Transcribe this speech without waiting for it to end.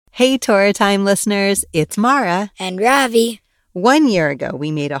Hey, Torah Time listeners, it's Mara. And Ravi. 1 year ago, we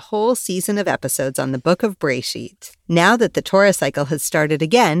made a whole season of episodes on the book of Parashat. Now that the Torah cycle has started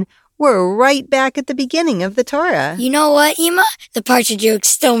again, we're right back at the beginning of the Torah. You know what, Ima? The Parashat jokes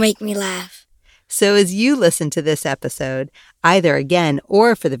still make me laugh. So as you listen to this episode, either again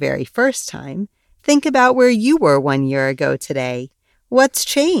or for the very first time, think about where you were 1 year ago today. What's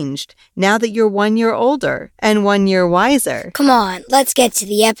changed now that you're 1 year older and 1 year wiser? Come on, let's get to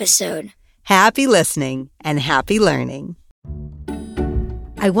the episode. Happy listening and happy learning.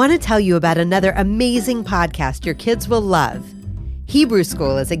 I want to tell you about another amazing podcast your kids will love. Hebrew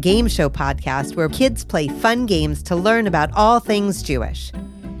School is a game show podcast where kids play fun games to learn about all things Jewish.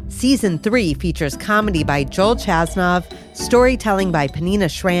 Season 3 features comedy by Joel Chasnov, storytelling by Penina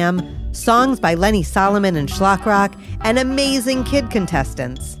Shram, songs by Lenny Solomon and Shlock, and amazing kid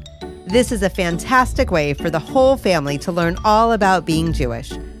contestants. This is a fantastic way for the whole family to learn all about being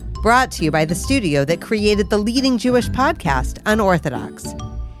Jewish. Brought to you by the studio that created the leading Jewish podcast, Unorthodox.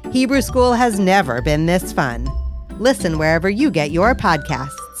 Hebrew School has never been this fun. Listen wherever you get your podcasts.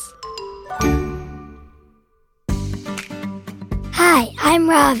 Hi, I'm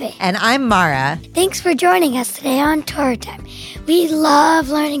Ravi. And I'm Mara. Thanks for joining us today on Torah Time. We love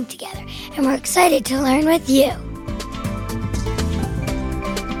learning together, and we're excited to learn with you.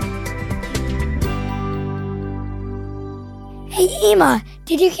 Hey, Ima,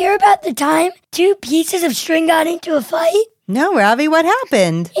 did you hear about the time 2 pieces of string got into a fight? No, Ravi, what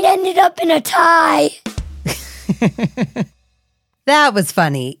happened? It ended up in a tie. That was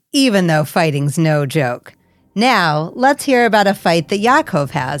funny, even though fighting's no joke. Now, let's hear about a fight that Yaakov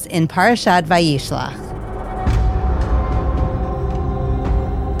has in Parashat VaYishlah.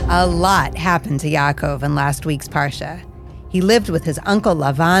 A lot happened to Yaakov in last week's Parsha. He lived with his uncle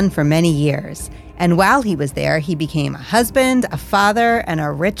Lavan for many years, and while he was there, he became a husband, a father, and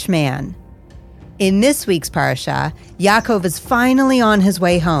a rich man. In this week's Parasha, Yaakov is finally on his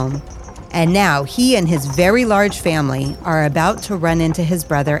way home, and now he and his very large family are about to run into his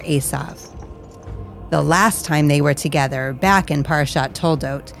brother Esav. The last time they were together, back in Parashat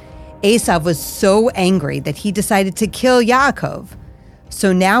Toldot, Esav was so angry that he decided to kill Yaakov.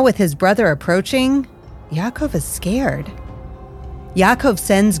 So now with his brother approaching, Yaakov is scared. Yaakov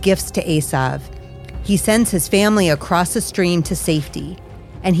sends gifts to Esav. He sends his family across a stream to safety,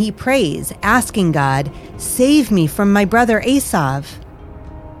 and he prays, asking God, "Save me from my brother Esav."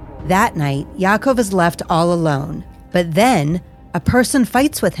 That night, Yaakov is left all alone, but then a person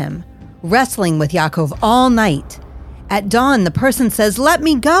fights with him, wrestling with Yaakov all night. At dawn, the person says, "Let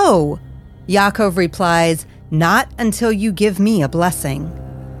me go." Yaakov replies, "Not until you give me a blessing."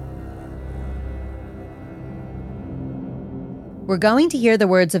 We're going to hear the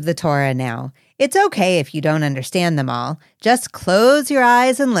words of the Torah now. It's okay if you don't understand them all. Just close your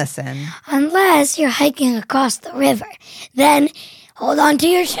eyes and listen. Unless you're hiking across the river. Then hold on to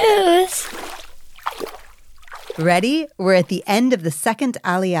your shoes. Ready? We're at the end of the second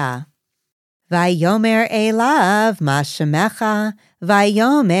Aliyah. Vayomer elav ma shemecha,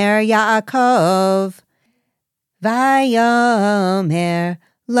 Vayomer Yaakov. Vayomer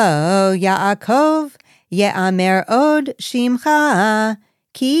lo Yaakov, Ye'amer od shimcha,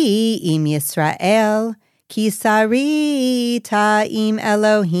 Ki im Yisrael, ki sarita im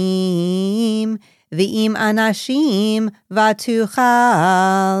Elohim, V'im anashim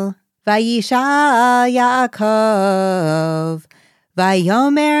vatuchal. VaYishlah Yaakov,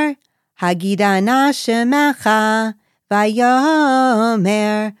 Vayomer Hagidana shemecha,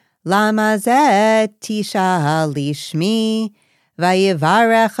 Vayomer lama zet tishal lishmi,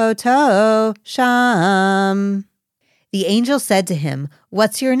 Vayivarech oto sham. The angel said to him,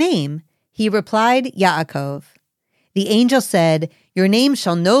 "What's your name?" He replied, "Yaakov." The angel said, "Your name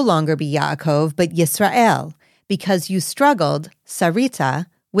shall no longer be Yaakov, but Yisrael, because you struggled, sarita,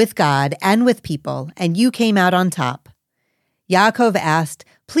 with God and with people, and you came out on top." Yaakov asked,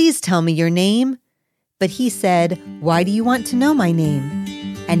 "Please tell me your name." But he said, "Why do you want to know my name?"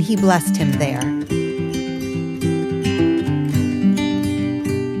 And he blessed him there.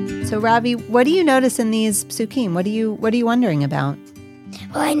 So Ravi, what do you notice in these psukim? What are you wondering about?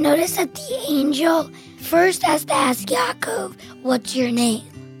 Well, I noticed that the angel first has to ask Yaakov, "What's your name?"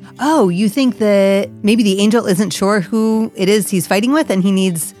 Oh, you think that maybe the angel isn't sure who it is he's fighting with and he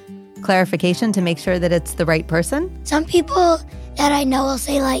needs clarification to make sure that it's the right person? Some people that I know will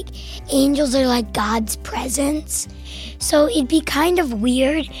say, like, angels are like God's presence. So it'd be kind of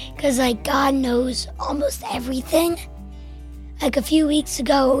weird because, like, God knows almost everything. Like a few weeks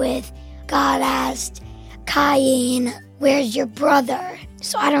ago with God asked Cain, "Where's your brother?"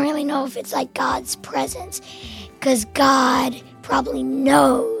 So I don't really know if it's like God's presence because God probably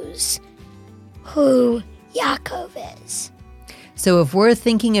knows knows who Yaakov is. So if we're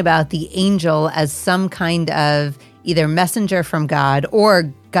thinking about the angel as some kind of either messenger from God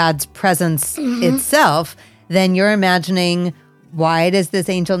or God's presence itself, then you're imagining, why does this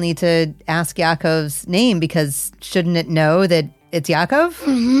angel need to ask Yaakov's name? Because shouldn't it know that it's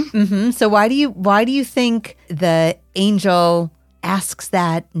Yaakov? So why do you think the angel asks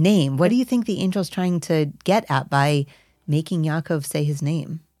that name? What do you think the angel's trying to get at by making Yaakov say his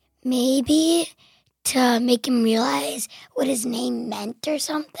name? Maybe to make him realize what his name meant or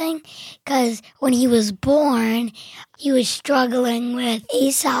something. Because when he was born, he was struggling with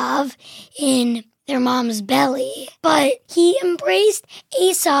Esav in their mom's belly. But he embraced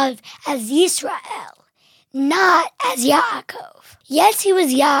Esav as Yisrael, not as Yaakov. Yes, he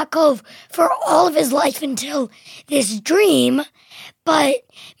was Yaakov for all of his life until this dream, but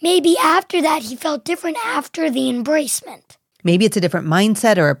maybe after that he felt different after the embracement. Maybe it's a different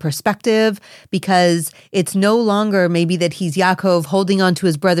mindset or a perspective, because it's no longer maybe that he's Yaakov holding on to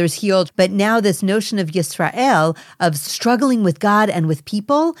his brother's heel, but now this notion of Yisrael, of struggling with God and with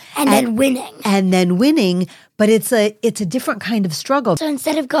people. And then winning. But it's a different kind of struggle. So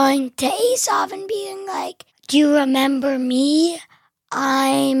instead of going to Esav and being like, do you remember me?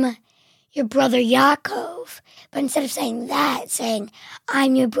 I'm your brother Yaakov. But instead of saying that, saying,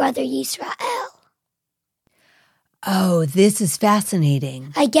 I'm your brother Yisrael. Oh, this is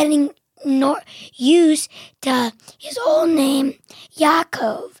fascinating. Like getting used to his old name,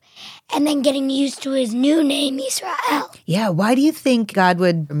 Yaakov, and then getting used to his new name, Yisrael. Yeah, why do you think God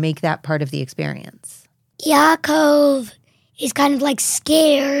would make that part of the experience? Yaakov is kind of like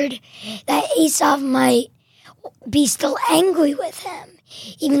scared that Esav might be still angry with him,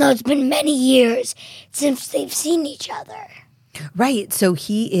 even though it's been many years since they've seen each other. Right, so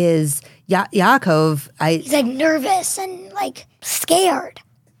he is Yaakov. He's like nervous and like scared.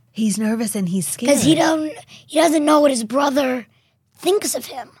 He's nervous and he's scared. Because he doesn't know what his brother thinks of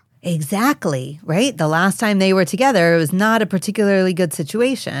him. Exactly, right? The last time they were together, it was not a particularly good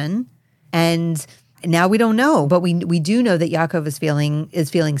situation. And now we don't know, but we do know that Yaakov is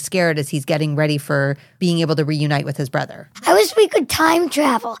feeling scared as he's getting ready for being able to reunite with his brother. I wish we could time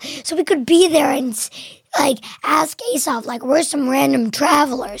travel so we could be there and ask Esav, we're some random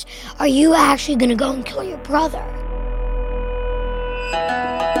travelers. Are you actually going to go and kill your brother?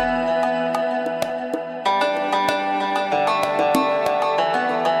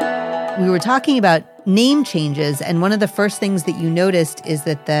 We were talking about name changes, and one of the first things that you noticed is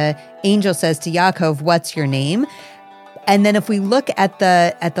that the angel says to Yaakov, "What's your name?" And then if we look at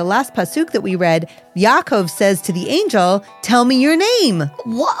the last pasuk that we read, Yaakov says to the angel, "Tell me your name."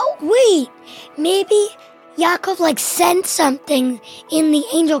 Whoa, wait, maybe Yaakov sent something in the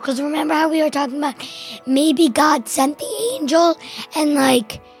angel, because remember how we were talking about maybe God sent the angel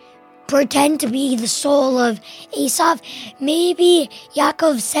and pretend to be the soul of Esav. Maybe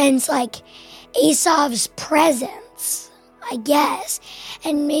Yaakov sends Esav's presence, I guess.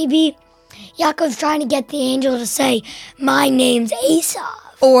 And maybe Yaakov's trying to get the angel to say, my name's Esav.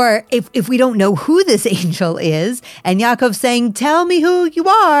 Or if we don't know who this angel is, and Yaakov's saying, tell me who you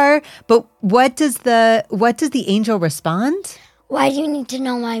are, but what does the angel respond? Why do you need to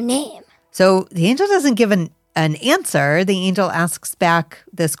know my name? So the angel doesn't give an answer. The angel asks back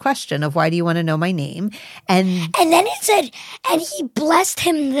this question of, why do you want to know my name? And then it said, and he blessed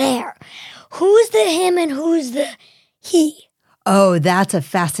him there. Who's the him and who's the he? Oh, that's a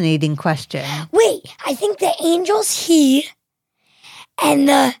fascinating question. Wait, I think the angel's he and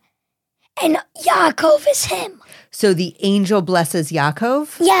Yaakov is him. So the angel blesses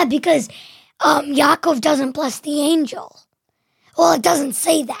Yaakov? Yeah, because Yaakov doesn't bless the angel. Well, it doesn't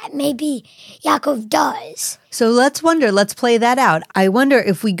say that. Maybe Yaakov does. So let's play that out. I wonder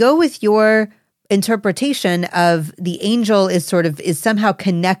if we go with your interpretation of the angel is somehow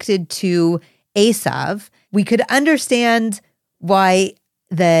connected to Esav, we could understand why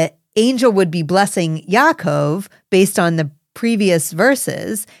the angel would be blessing Yaakov based on the previous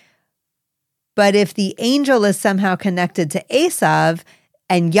verses. But if the angel is somehow connected to Esav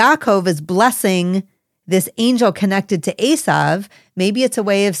and Yaakov is blessing this angel connected to Esav, maybe it's a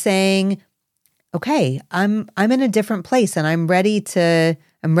way of saying, okay, I'm in a different place and I'm ready to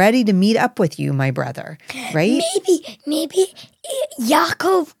meet up with you, my brother, right? Maybe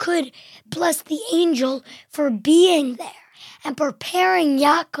Yaakov could bless the angel for being there and preparing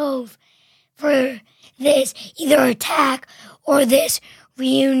Yaakov for this either attack or this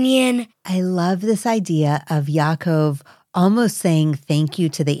reunion. I love this idea of Yaakov almost saying thank you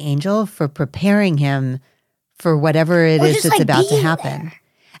to the angel for preparing him for whatever it is that's about to happen.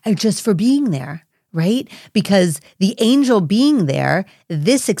 Just for being there, right? Because the angel being there,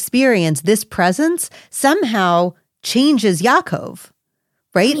 this experience, this presence, somehow changes Yaakov,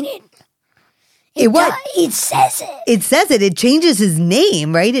 right? I mean, it says it. It says it. It changes his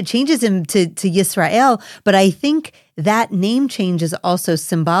name, right? It changes him to Yisrael. But I think that name change is also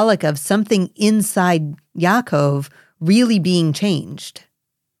symbolic of something inside Yaakov really being changed.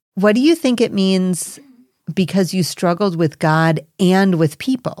 What do you think it means because you struggled with God and with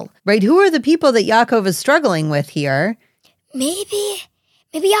people, right? Who are the people that Yaakov is struggling with here? Maybe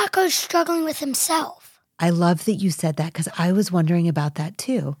Yaakov's struggling with himself. I love that you said that because I was wondering about that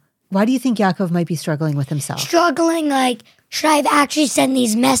too. Why do you think Yaakov might be struggling with himself? Struggling like, should I have actually sent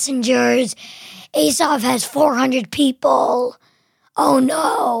these messengers? Esau has 400 people. Oh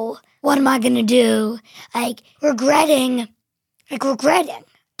no, what am I going to do? Regretting.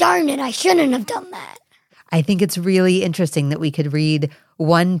 Darn it, I shouldn't have done that. I think it's really interesting that we could read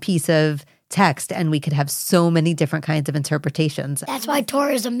one piece of text and we could have so many different kinds of interpretations. That's why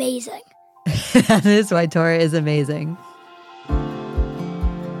Torah is amazing. That is why Torah is amazing.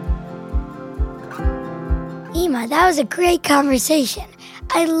 Ima, that was a great conversation.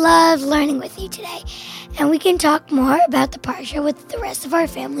 I love learning with you today. And we can talk more about the Parsha with the rest of our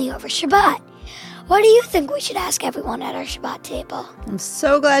family over Shabbat. What do you think we should ask everyone at our Shabbat table? I'm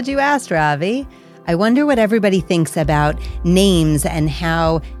so glad you asked, Ravi. I wonder what everybody thinks about names and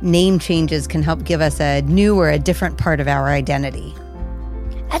how name changes can help give us a new or a different part of our identity.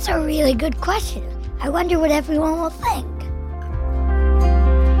 That's a really good question. I wonder what everyone will think.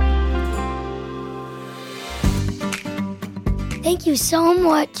 Thank you so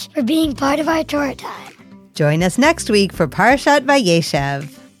much for being part of our Torah time. Join us next week for Parashat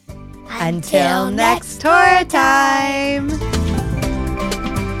VaYishlah. Until next Torah time.